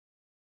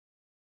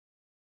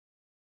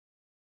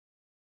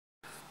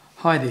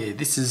Hi there,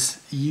 this is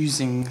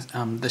using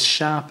the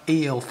Sharp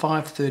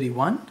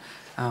EL-531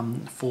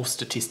 for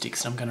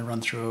statistics. I'm going to run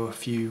through a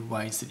few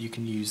ways that you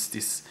can use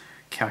this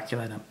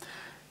calculator.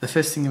 The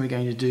first thing that we're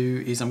going to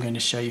do is I'm going to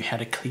show you how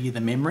to clear the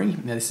memory.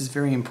 Now this is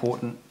very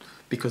important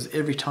because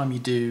every time you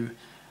do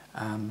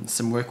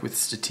some work with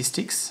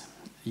statistics,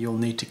 you'll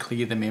need to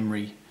clear the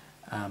memory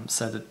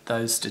so that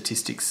those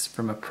statistics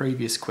from a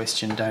previous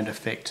question don't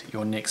affect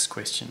your next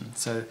question.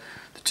 So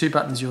the two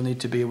buttons you'll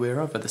need to be aware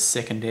of are the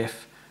second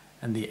F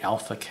and the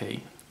alpha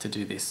key to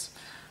do this.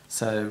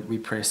 So we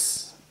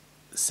press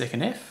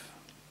second F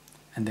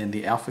and then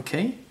the alpha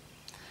key,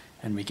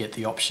 and we get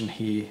the option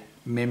here,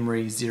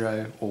 memory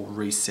 0 or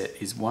reset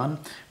is 1.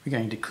 We're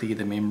going to clear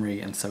the memory,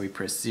 and so we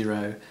press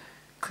 0,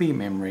 clear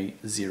memory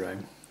 0,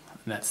 and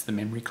that's the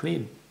memory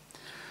cleared.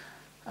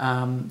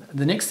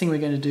 The next thing we're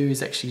going to do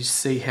is actually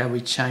see how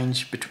we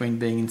change between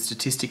being in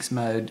statistics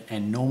mode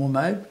and normal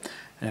mode.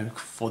 And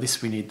for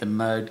this we need the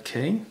mode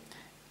key,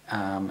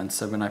 and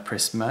so when I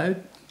press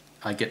mode,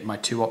 I get my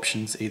two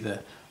options,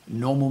 either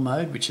normal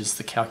mode, which is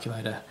the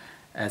calculator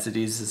as it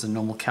is as a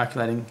normal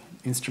calculating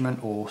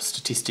instrument, or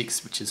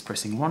statistics, which is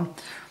pressing 1.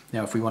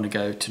 Now if we want to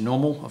go to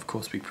normal, of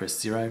course we press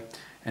 0,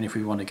 and if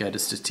we want to go to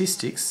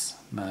statistics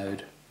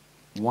mode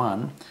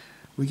 1,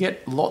 we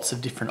get lots of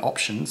different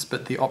options,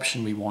 but the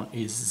option we want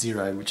is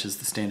 0, which is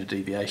the standard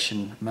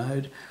deviation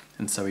mode,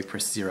 and so we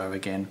press 0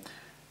 again.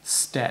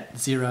 Stat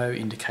 0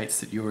 indicates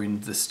that you're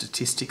in the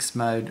statistics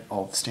mode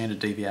of standard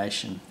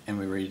deviation and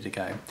we're ready to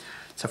go.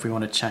 So if we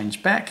want to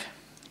change back,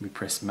 we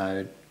press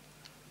mode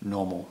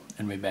normal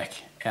and we're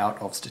back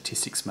out of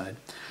statistics mode.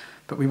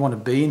 But we want to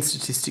be in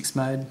statistics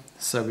mode,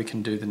 so we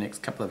can do the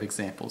next couple of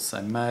examples.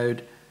 So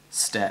mode,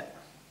 stat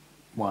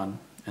 1,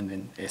 and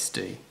then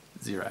SD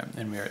 0,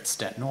 and we're at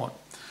stat 0.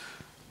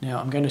 Now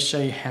I'm going to show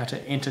you how to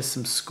enter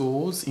some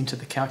scores into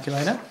the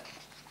calculator,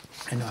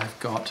 and I've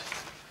got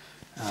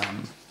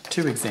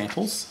two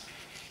examples.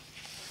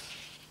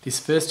 This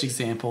first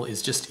example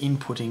is just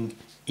inputting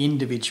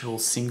individual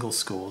single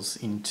scores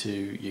into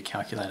your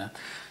calculator.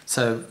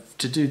 So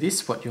to do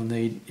this, what you'll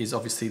need is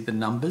obviously the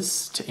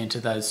numbers to enter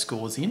those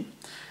scores in,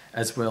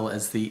 as well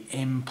as the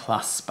M+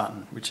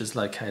 button, which is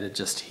located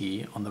just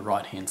here on the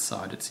right hand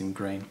side. It's in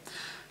green.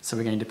 So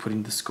we're going to put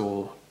in the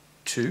score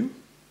 2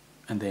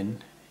 and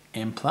then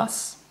M+, and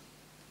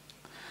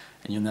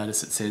you'll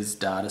notice it says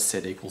data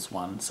set equals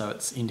 1, so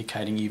it's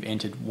indicating you've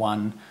entered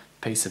one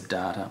piece of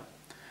data.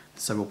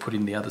 So we'll put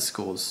in the other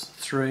scores,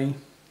 3,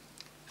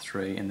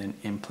 and then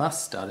M+,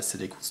 data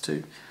set equals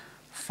 2,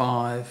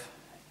 5,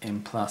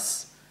 M+,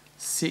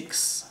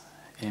 6,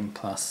 M+,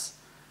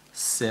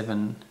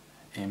 7,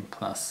 M+,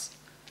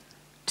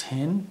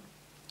 10,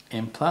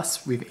 M+.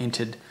 We've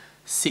entered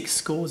 6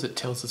 scores. It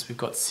tells us we've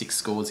got 6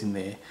 scores in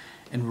there,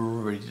 and we're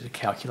all ready to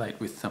calculate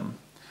with them.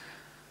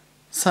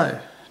 So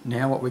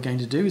now what we're going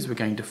to do is we're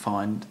going to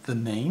find the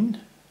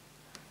mean,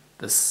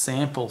 the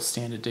sample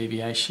standard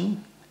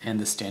deviation, and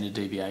the standard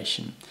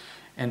deviation.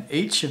 And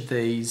each of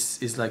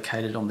these is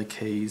located on the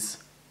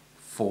keys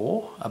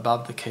 4.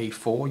 Above the key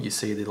 4 you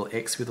see a little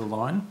X with a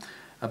line.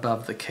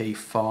 Above the key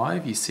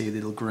 5 you see a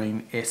little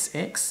green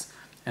SX,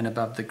 and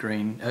above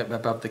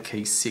the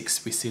key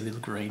 6 we see a little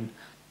green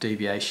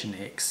deviation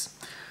X.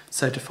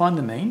 So to find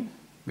the mean,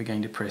 we're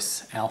going to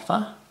press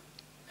alpha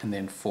and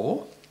then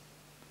 4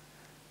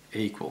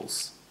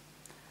 equals,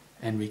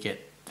 and we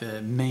get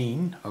the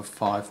mean of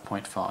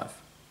 5.5.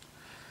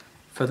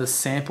 For the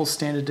sample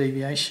standard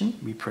deviation,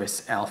 we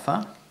press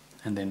alpha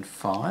and then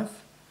 5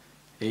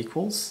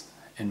 equals,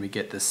 and we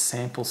get the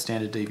sample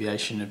standard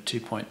deviation of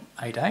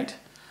 2.88.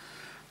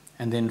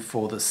 And then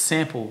for the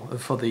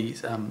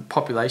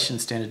population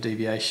standard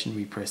deviation,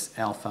 we press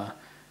alpha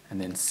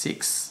and then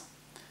 6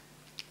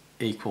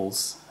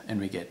 equals, and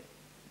we get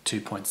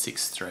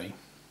 2.63.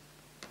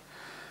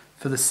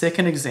 For the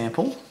second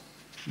example,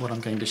 what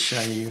I'm going to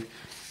show you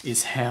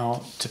is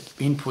how to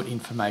input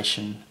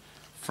information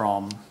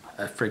from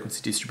a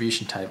frequency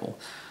distribution table.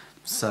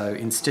 So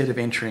instead of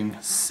entering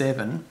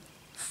 7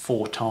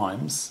 4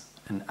 times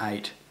and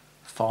 8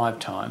 5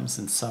 times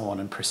and so on,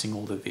 and pressing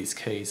all of these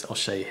keys, I'll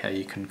show you how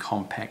you can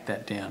compact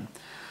that down.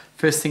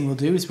 First thing we'll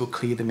do is we'll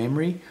clear the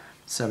memory.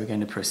 So we're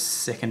going to press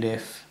second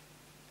F,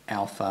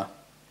 alpha,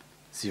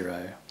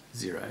 0,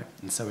 0,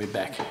 and so we're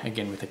back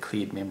again with a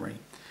cleared memory.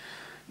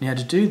 Now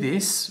to do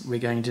this, we're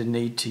going to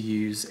need to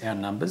use our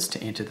numbers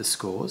to enter the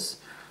scores,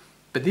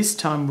 but this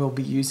time we'll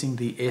be using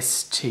the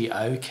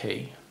STO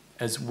key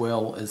as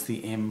well as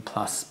the M+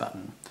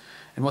 button.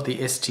 And what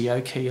the STO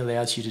key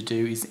allows you to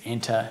do is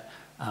enter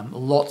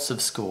lots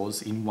of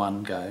scores in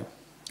one go.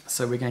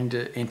 So we're going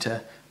to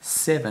enter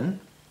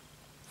 7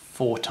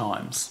 4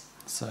 times.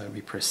 So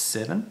we press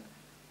 7,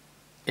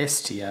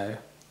 STO,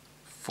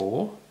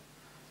 4,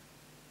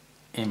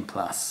 M+.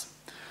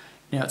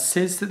 Now it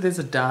says that there's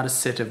a data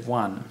set of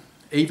 1.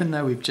 Even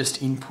though we've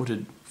just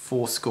inputted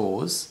 4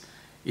 scores,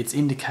 it's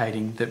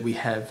indicating that we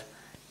have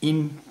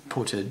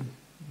inputted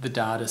the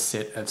data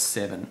set of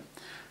 7.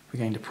 We're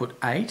going to put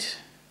 8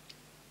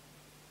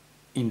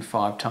 in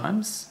 5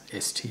 times,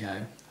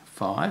 STO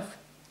 5,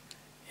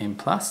 M+,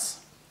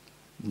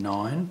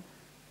 9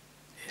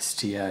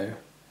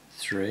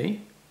 STO3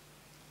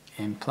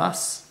 M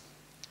plus,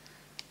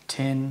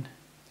 10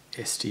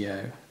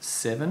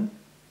 STO7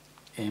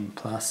 M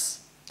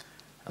plus,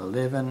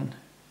 11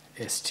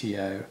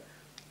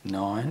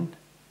 STO9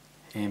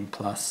 M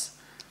plus,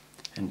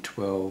 and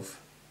 12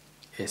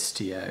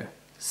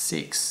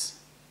 STO6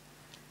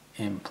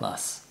 M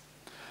plus.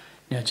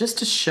 Now, just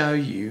to show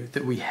you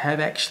that we have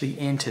actually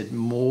entered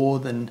more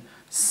than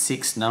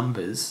 6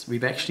 numbers,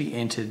 we've actually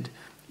entered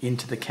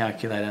into the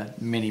calculator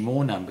many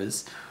more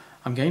numbers,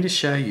 I'm going to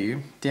show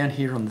you down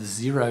here on the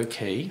 0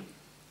 key.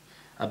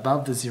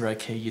 Above the 0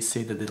 key you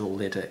see the little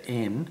letter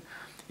N.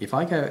 If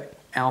I go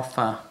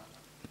alpha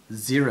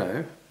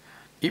 0,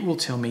 it will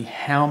tell me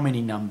how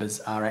many numbers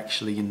are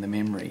actually in the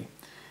memory.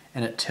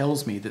 And it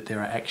tells me that there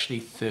are actually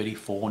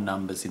 34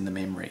 numbers in the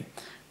memory,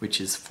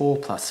 which is 4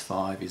 plus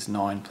 5 is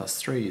 9 plus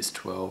 3 is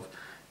 12,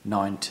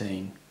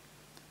 19,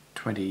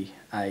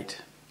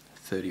 28,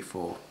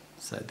 34.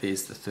 So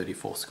there's the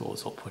 34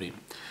 scores I'll put in.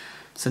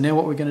 So now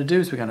what we're going to do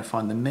is we're going to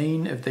find the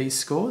mean of these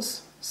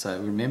scores. So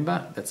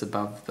remember, that's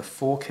above the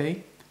 4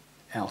 key.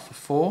 Alpha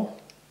 4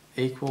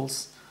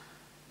 equals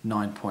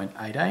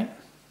 9.88.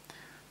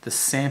 The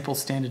sample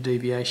standard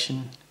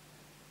deviation,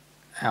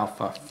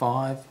 alpha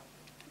 5,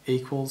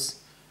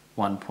 equals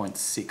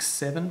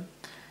 1.67.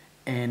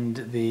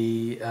 And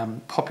the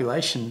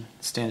population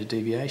standard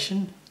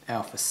deviation,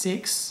 alpha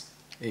 6,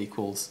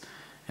 equals,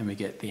 and we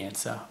get the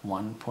answer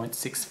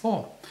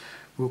 1.64.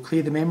 We'll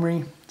clear the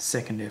memory,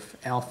 second if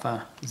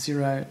alpha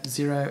 0,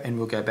 0, and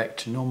we'll go back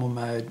to normal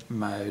mode,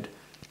 mode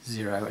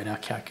 0, and our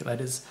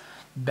calculator's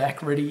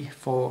back ready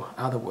for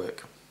other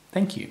work.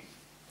 Thank you.